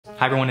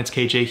Hi everyone, it's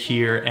KJ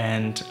here,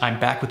 and I'm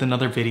back with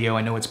another video.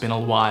 I know it's been a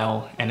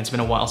while, and it's been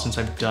a while since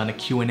I've done a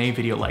Q&A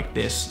video like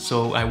this,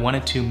 so I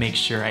wanted to make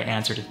sure I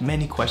answered as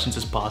many questions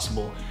as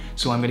possible,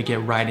 so I'm gonna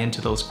get right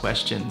into those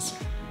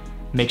questions.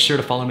 Make sure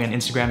to follow me on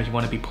Instagram if you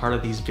want to be part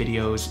of these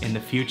videos in the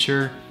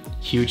future.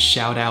 Huge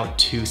shout out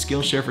to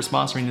Skillshare for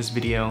sponsoring this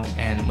video,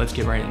 and let's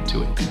get right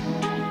into it.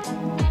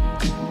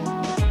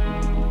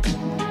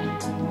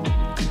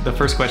 The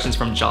first question is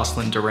from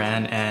Jocelyn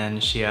Duran,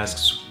 and she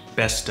asks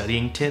best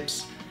studying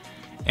tips.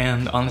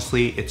 And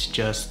honestly, it's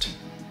just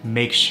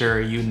make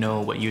sure you know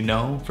what you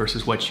know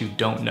versus what you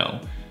don't know.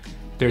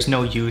 There's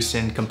no use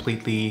in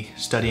completely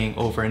studying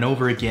over and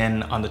over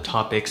again on the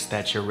topics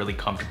that you're really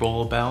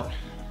comfortable about.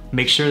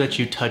 Make sure that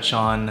you touch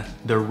on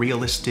the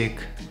realistic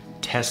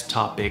test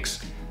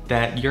topics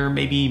that you're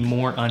maybe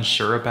more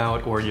unsure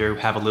about or you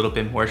have a little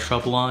bit more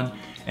trouble on,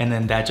 and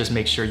then that just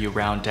makes sure you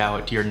round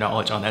out your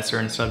knowledge on that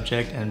certain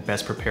subject and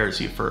best prepares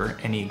you for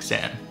any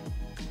exam.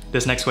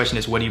 This next question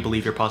is, what do you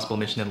believe your possible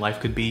mission in life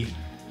could be?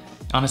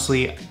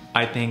 Honestly,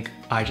 I think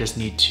I just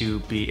need to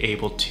be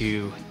able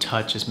to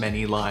touch as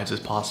many lives as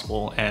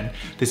possible, and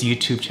this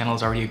YouTube channel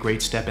is already a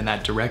great step in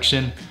that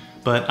direction,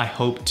 but I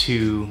hope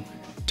to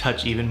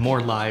touch even more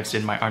lives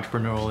in my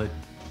entrepreneurial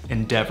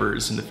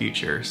endeavors in the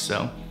future.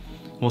 So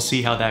we'll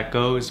see how that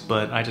goes,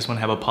 but I just want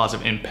to have a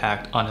positive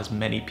impact on as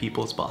many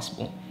people as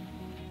possible.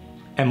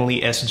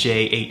 Emily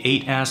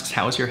SJ88 asks,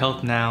 how is your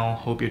health now?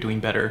 Hope you're doing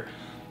better.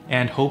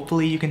 And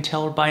hopefully you can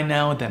tell by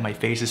now that my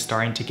face is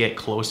starting to get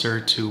closer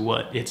to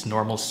what its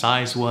normal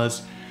size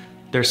was.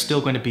 There's still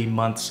going to be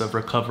months of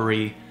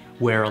recovery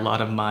where a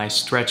lot of my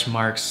stretch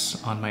marks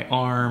on my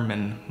arm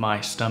and my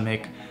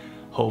stomach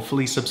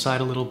hopefully subside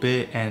a little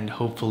bit, and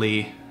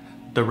hopefully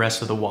the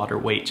rest of the water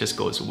weight just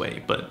goes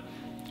away, but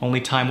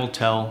only time will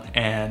tell.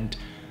 And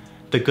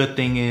the good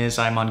thing is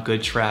I'm on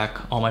good track.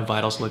 All my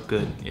vitals look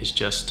good. It's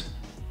just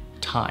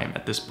time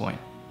at this point.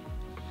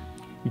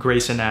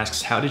 Grayson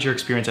asks, how did your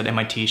experience at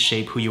MIT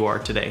shape who you are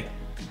today?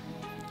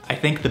 I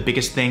think the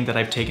biggest thing that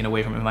I've taken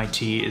away from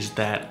MIT is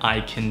that I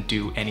can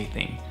do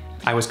anything.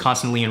 I was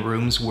constantly in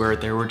rooms where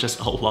there were just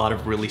a lot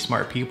of really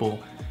smart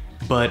people,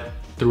 but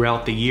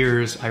throughout the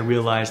years I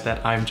realized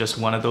that I'm just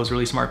one of those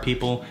really smart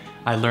people.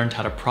 I learned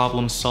how to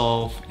problem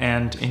solve,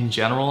 and in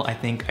general I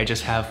think I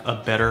just have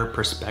a better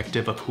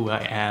perspective of who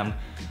I am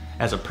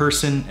as a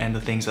person and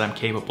the things that I'm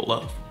capable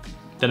of.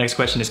 The next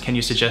question is, can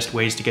you suggest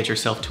ways to get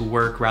yourself to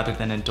work rather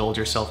than indulge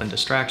yourself in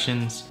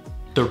distractions?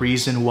 The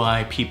reason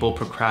why people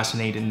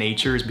procrastinate in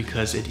nature is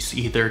because it's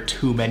either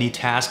too many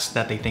tasks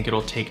that they think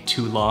it'll take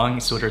too long,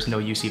 so there's no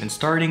use even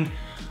starting,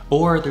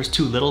 or there's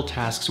too little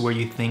tasks where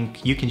you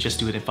think you can just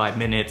do it in 5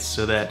 minutes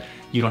so that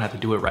you don't have to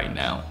do it right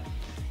now.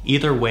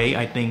 Either way,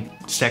 I think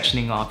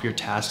sectioning off your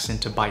tasks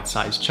into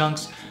bite-sized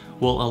chunks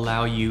will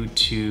allow you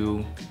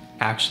to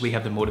actually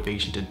have the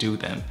motivation to do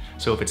them.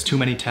 So if it's too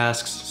many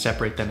tasks,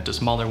 separate them into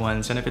smaller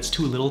ones, and if it's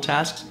too little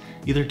tasks,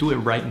 either do it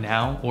right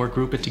now or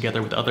group it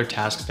together with other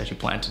tasks that you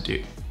plan to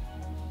do.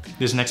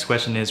 This next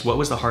question is, what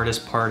was the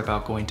hardest part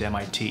about going to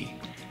MIT?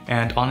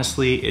 And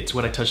honestly, it's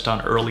what I touched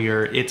on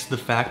earlier. It's the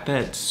fact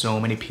that so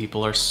many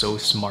people are so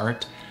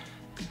smart,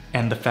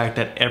 and the fact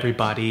that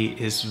everybody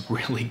is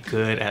really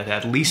good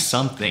at least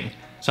something.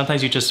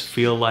 Sometimes you just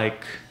feel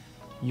like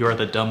you're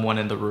the dumb one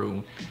in the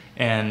room,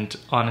 and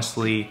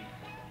honestly,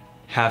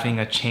 having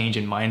a change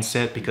in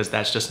mindset, because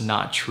that's just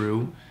not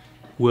true,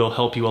 will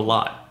help you a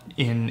lot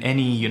in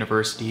any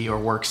university or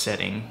work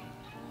setting.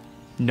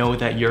 Know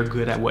that you're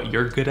good at what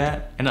you're good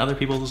at, and other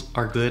people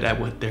are good at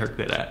what they're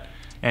good at.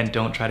 And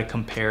don't try to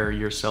compare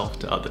yourself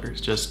to others.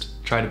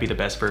 Just try to be the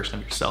best version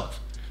of yourself.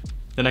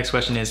 The next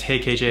question is, hey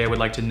KJ, I would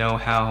like to know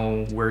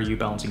how were you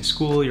balancing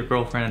school, your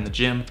girlfriend, and the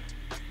gym?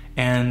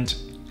 And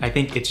I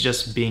think it's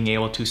just being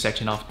able to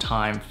section off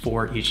time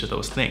for each of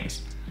those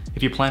things.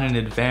 If you plan in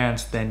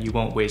advance, then you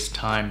won't waste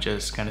time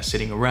just kind of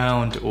sitting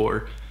around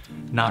or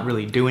not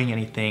really doing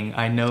anything.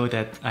 I know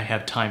that I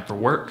have time for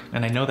work,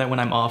 and I know that when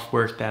I'm off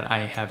work that I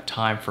have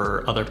time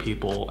for other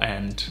people,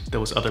 and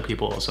those other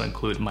people also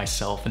include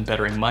myself and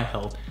bettering my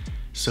health.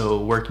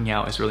 So working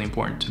out is really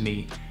important to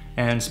me,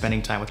 and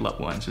spending time with loved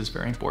ones is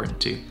very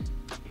important too.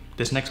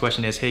 This next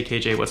question is, hey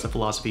KJ, what's the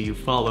philosophy you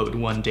followed,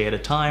 one day at a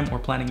time or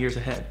planning years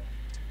ahead?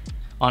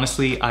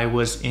 Honestly, I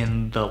was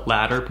in the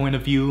latter point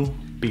of view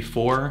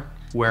before,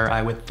 where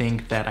I would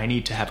think that I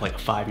need to have like a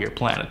 5-year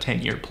plan, a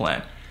 10-year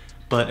plan.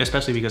 But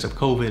especially because of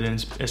COVID,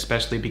 and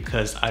especially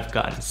because I've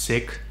gotten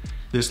sick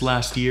this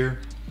last year,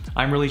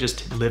 I'm really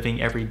just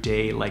living every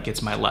day like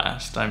it's my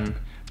last. I'm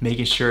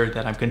making sure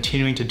that I'm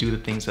continuing to do the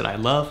things that I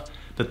love,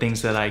 the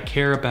things that I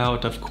care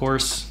about. Of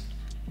course,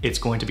 it's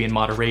going to be in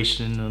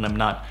moderation, and I'm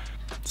not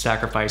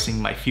sacrificing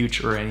my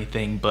future or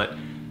anything, but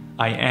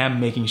I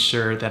am making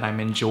sure that I'm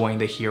enjoying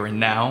the here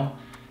and now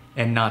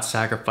and not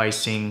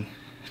sacrificing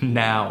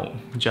now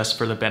just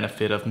for the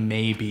benefit of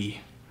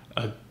maybe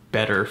a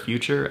better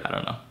future. I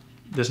don't know.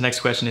 This next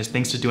question is,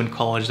 things to do in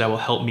college that will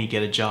help me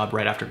get a job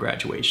right after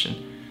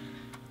graduation.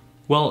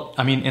 Well,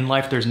 I mean, in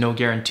life there's no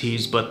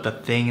guarantees, but the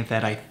thing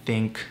that I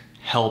think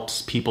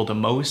helps people the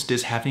most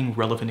is having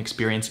relevant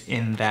experience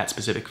in that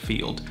specific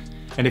field.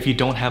 And if you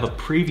don't have a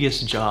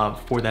previous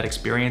job for that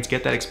experience,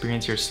 get that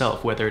experience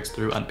yourself, whether it's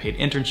through unpaid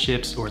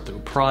internships or through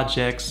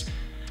projects.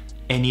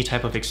 Any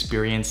type of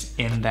experience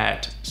in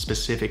that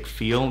specific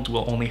field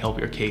will only help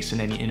your case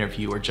in any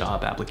interview or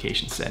job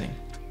application setting.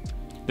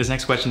 This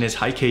next question is,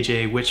 hi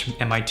KJ, which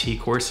MIT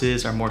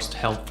courses are most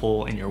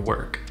helpful in your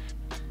work?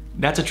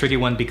 That's a tricky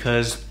one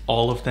because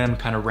all of them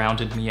kind of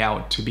rounded me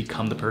out to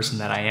become the person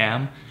that I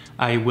am.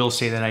 I will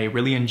say that I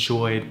really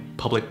enjoyed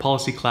public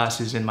policy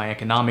classes in my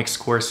economics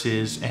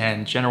courses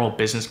and general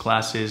business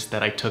classes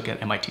that I took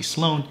at MIT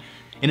Sloan,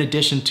 in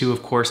addition to,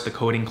 of course, the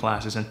coding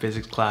classes and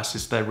physics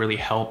classes that really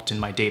helped in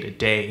my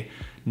day-to-day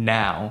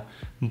now.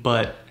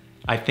 But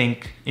I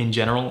think in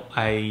general,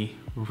 I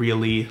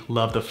really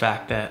love the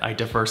fact that I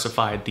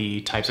diversified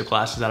the types of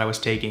classes that I was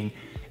taking,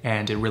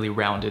 and it really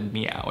rounded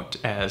me out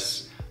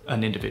as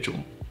an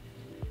individual.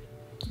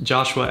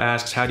 Joshua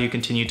asks, how do you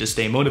continue to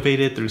stay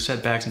motivated through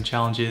setbacks and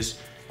challenges?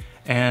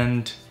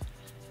 And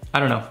I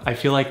don't know, I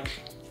feel like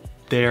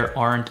there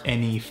aren't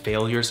any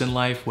failures in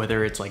life,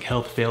 whether it's like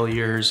health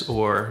failures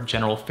or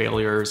general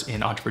failures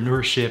in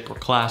entrepreneurship or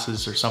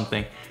classes or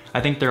something.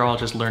 I think they're all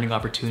just learning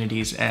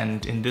opportunities,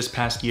 and in this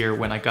past year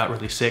when I got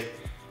really sick,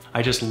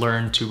 I just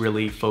learned to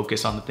really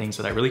focus on the things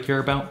that I really care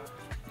about.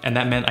 And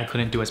that meant I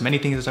couldn't do as many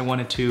things as I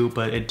wanted to,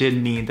 but it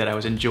did mean that I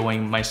was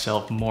enjoying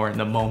myself more in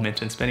the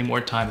moment and spending more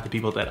time with the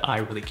people that I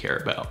really care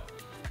about.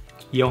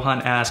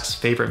 Johan asks,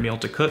 favorite meal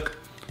to cook?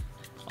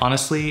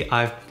 Honestly,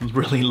 I've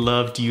really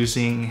loved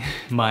using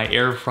my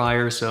air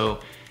fryer, so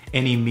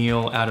any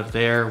meal out of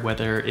there,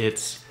 whether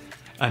it's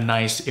a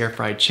nice air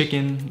fried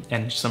chicken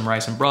and some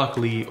rice and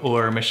broccoli,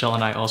 or Michelle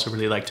and I also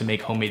really like to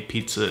make homemade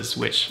pizzas,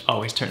 which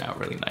always turn out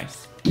really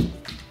nice.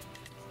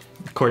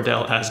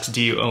 Cordell asks, do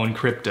you own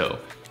crypto?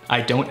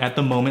 I don't at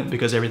the moment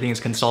because everything is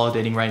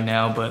consolidating right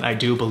now, but I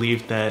do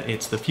believe that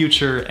it's the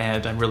future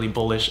and I'm really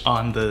bullish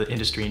on the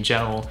industry in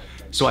general.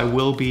 So I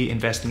will be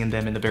investing in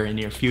them in the very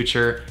near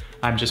future.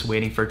 I'm just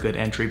waiting for good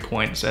entry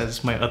points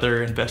as my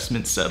other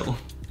investments settle.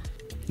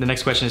 The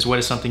next question is, what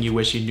is something you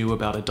wish you knew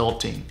about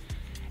adulting?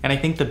 And I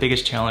think the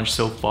biggest challenge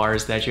so far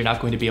is that you're not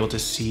going to be able to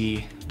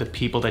see the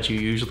people that you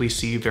usually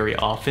see very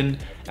often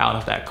out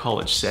of that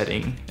college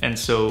setting. And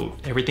so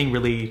everything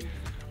really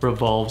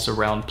revolves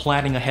around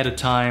planning ahead of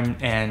time,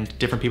 and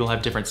different people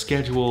have different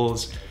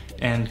schedules,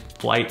 and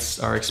flights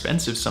are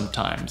expensive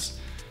sometimes.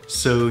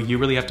 So you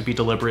really have to be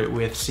deliberate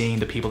with seeing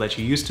the people that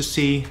you used to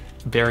see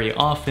very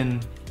often.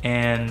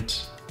 And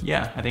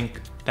yeah, I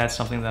think that's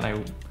something that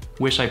I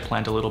wish I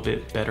planned a little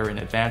bit better in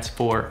advance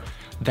for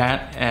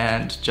that,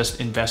 and just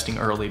investing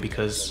early,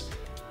 because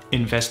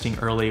investing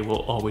early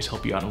will always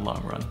help you out in the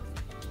long run.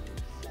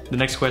 The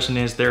next question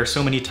is, there are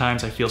so many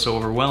times I feel so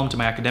overwhelmed in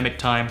my academic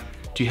time.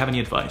 Do you have any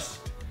advice?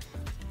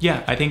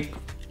 Yeah, I think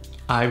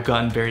I've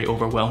gotten very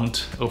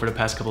overwhelmed over the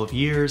past couple of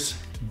years,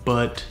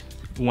 but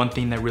one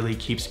thing that really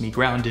keeps me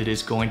grounded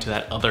is going to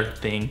that other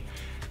thing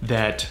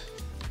that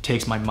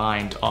takes my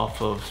mind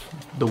off of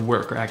the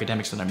work or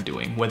academics that I'm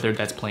doing, whether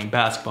that's playing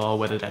basketball,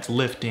 whether that's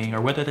lifting, or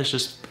whether that's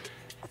just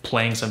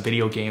playing some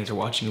video games or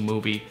watching a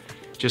movie.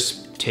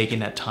 Just taking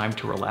that time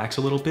to relax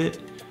a little bit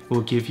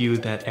will give you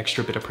that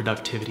extra bit of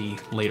productivity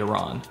later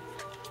on.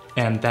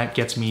 And that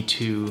gets me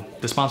to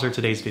the sponsor of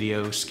today's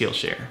video,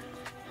 Skillshare.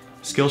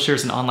 Skillshare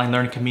is an online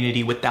learning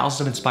community with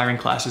thousands of inspiring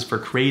classes for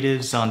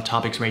creatives on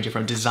topics ranging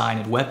from design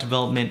and web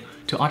development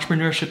to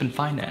entrepreneurship and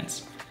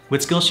finance.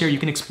 With Skillshare, you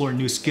can explore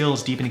new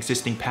skills, deepen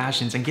existing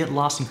passions, and get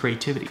lost in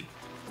creativity.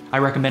 I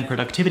recommend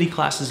productivity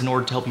classes in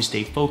order to help you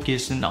stay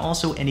focused, and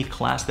also any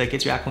class that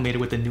gets you acclimated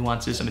with the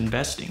nuances of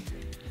investing.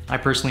 I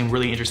personally am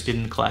really interested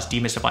in the class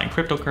Demystifying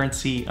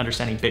Cryptocurrency,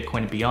 Understanding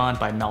Bitcoin and Beyond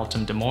by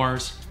Malcolm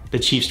DeMars, the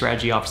Chief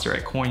Strategy Officer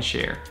at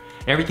CoinShare.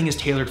 Everything is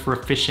tailored for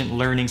efficient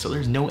learning, so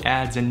there's no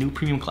ads, and new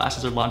premium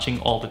classes are launching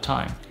all the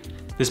time.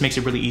 This makes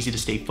it really easy to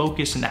stay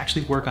focused and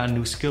actually work on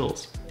new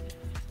skills.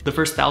 The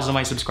first 1,000 of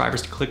my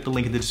subscribers to click the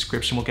link in the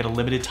description will get a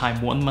limited time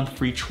 1-month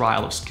free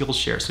trial of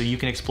Skillshare so you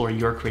can explore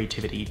your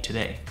creativity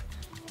today.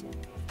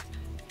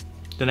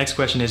 The next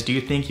question is, do you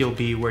think you'll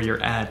be where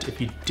you're at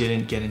if you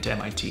didn't get into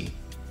MIT?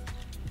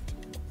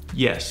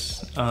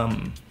 Yes,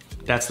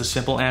 that's the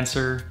simple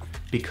answer,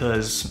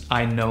 because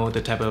I know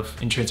the type of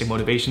intrinsic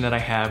motivation that I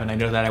have, and I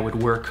know that I would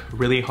work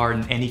really hard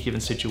in any given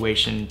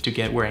situation to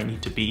get where I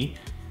need to be.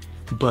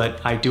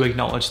 But I do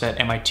acknowledge that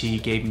MIT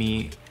gave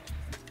me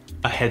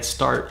a head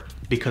start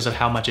because of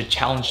how much it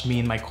challenged me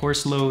in my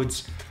course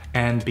loads,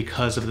 and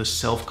because of the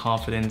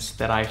self-confidence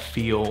that I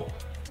feel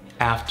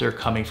after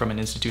coming from an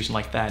institution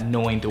like that,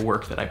 knowing the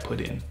work that I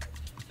put in.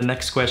 The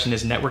next question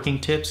is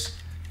networking tips.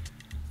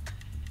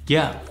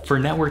 Yeah, for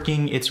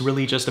networking, it's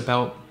really just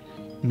about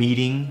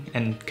meeting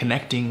and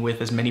connecting with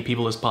as many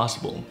people as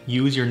possible.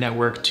 Use your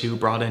network to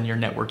broaden your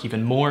network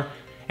even more,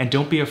 and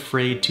don't be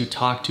afraid to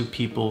talk to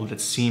people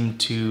that seem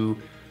to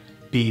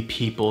be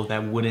people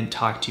that wouldn't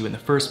talk to you in the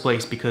first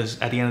place, because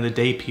at the end of the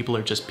day, people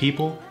are just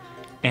people,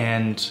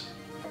 and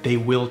they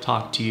will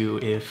talk to you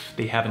if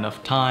they have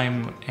enough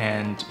time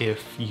and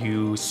if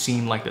you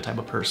seem like the type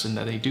of person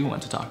that they do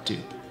want to talk to.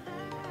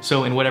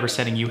 So in whatever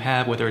setting you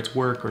have, whether it's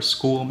work or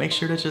school, make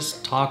sure to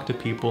just talk to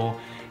people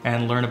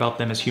and learn about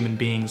them as human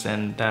beings,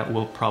 and that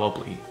will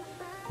probably,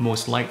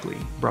 most likely,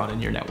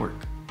 broaden your network.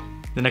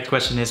 The next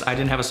question is, I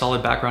didn't have a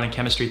solid background in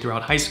chemistry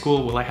throughout high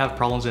school. Will I have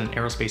problems in an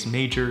aerospace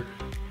major?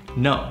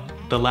 No.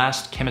 The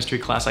last chemistry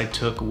class I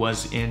took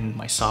was in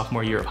my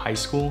sophomore year of high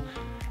school.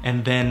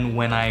 And then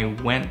when I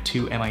went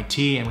to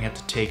MIT and we had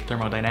to take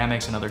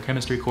thermodynamics and other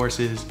chemistry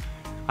courses,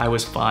 I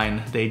was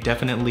fine. They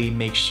definitely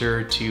make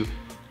sure to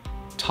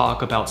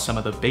talk about some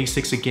of the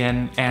basics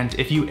again. And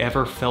if you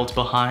ever felt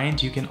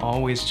behind, you can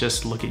always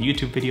just look at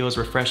YouTube videos,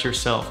 refresh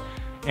yourself,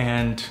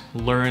 and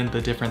learn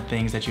the different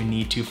things that you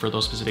need to for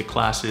those specific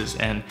classes.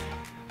 And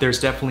there's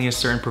definitely a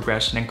certain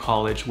progression in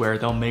college where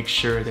they'll make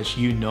sure that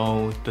you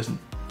know the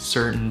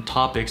certain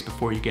topics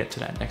before you get to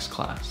that next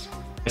class.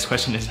 Next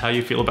question is, how do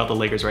you feel about the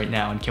Lakers right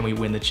now, and can we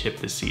win the chip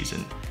this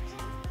season?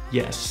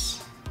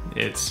 Yes,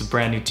 it's a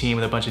brand new team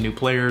with a bunch of new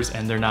players,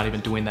 and they're not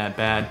even doing that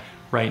bad.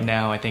 Right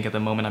now, I think at the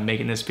moment I'm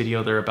making this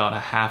video, they're about a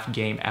half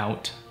game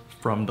out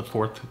from the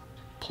 4th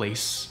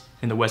place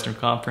in the Western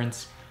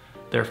Conference.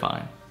 They're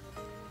fine.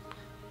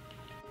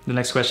 The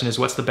next question is,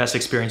 what's the best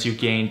experience you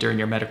gained during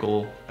your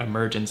medical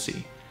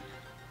emergency?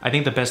 I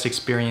think the best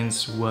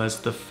experience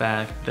was the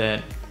fact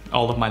that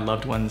all of my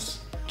loved ones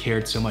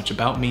cared so much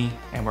about me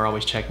and were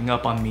always checking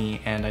up on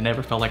me, and I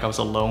never felt like I was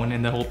alone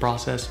in the whole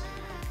process.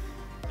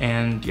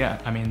 And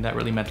yeah, I mean, that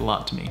really meant a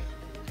lot to me.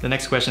 The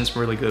next question is a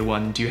really good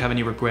one. Do you have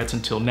any regrets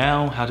until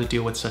now? How to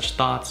deal with such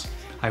thoughts?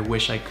 I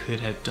wish I could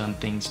have done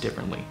things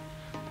differently.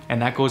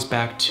 And that goes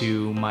back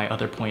to my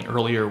other point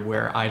earlier,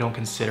 where I don't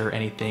consider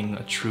anything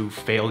a true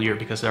failure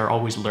because there are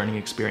always learning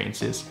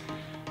experiences.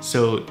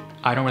 So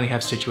I don't really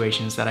have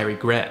situations that I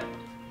regret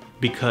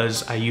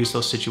because I use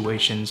those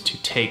situations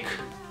to take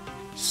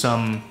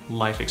some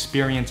life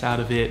experience out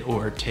of it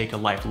or take a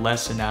life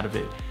lesson out of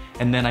it.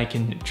 And then I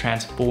can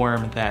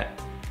transform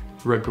that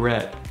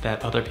regret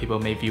that other people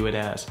may view it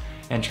as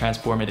and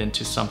transform it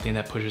into something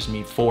that pushes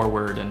me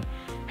forward and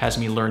has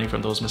me learning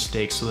from those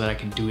mistakes so that I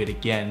can do it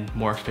again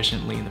more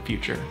efficiently in the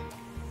future.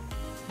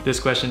 This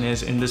question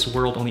is, in this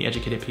world only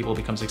educated people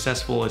become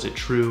successful. Is it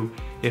true?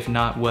 If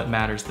not, what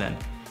matters then?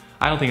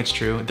 I don't think it's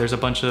true. There's a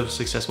bunch of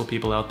successful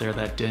people out there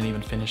that didn't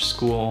even finish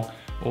school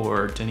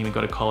or didn't even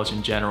go to college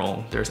in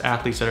general. There's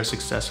athletes that are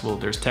successful,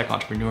 there's tech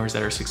entrepreneurs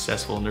that are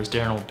successful, and there's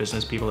general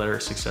business people that are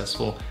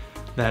successful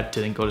that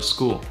didn't go to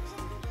school.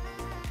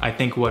 I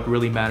think what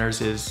really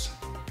matters is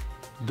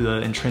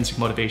the intrinsic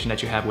motivation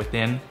that you have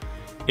within.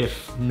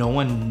 If no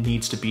one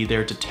needs to be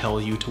there to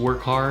tell you to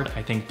work hard,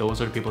 I think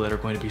those are the people that are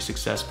going to be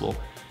successful.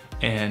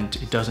 And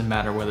it doesn't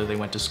matter whether they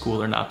went to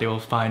school or not, they will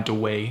find a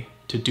way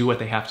to do what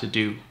they have to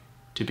do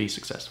to be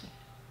successful.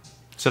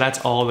 So that's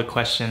all the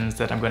questions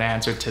that I'm going to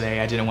answer today.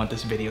 I didn't want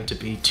this video to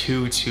be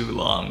too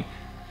long.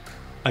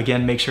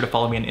 Again, make sure to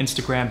follow me on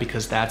Instagram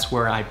because that's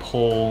where I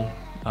poll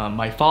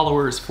my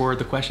followers for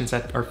the questions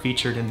that are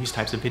featured in these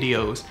types of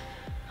videos.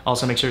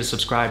 Also, make sure to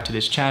subscribe to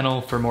this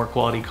channel for more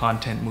quality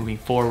content moving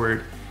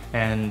forward.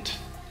 And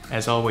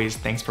as always,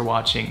 thanks for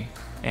watching,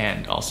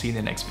 and I'll see you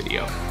in the next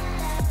video.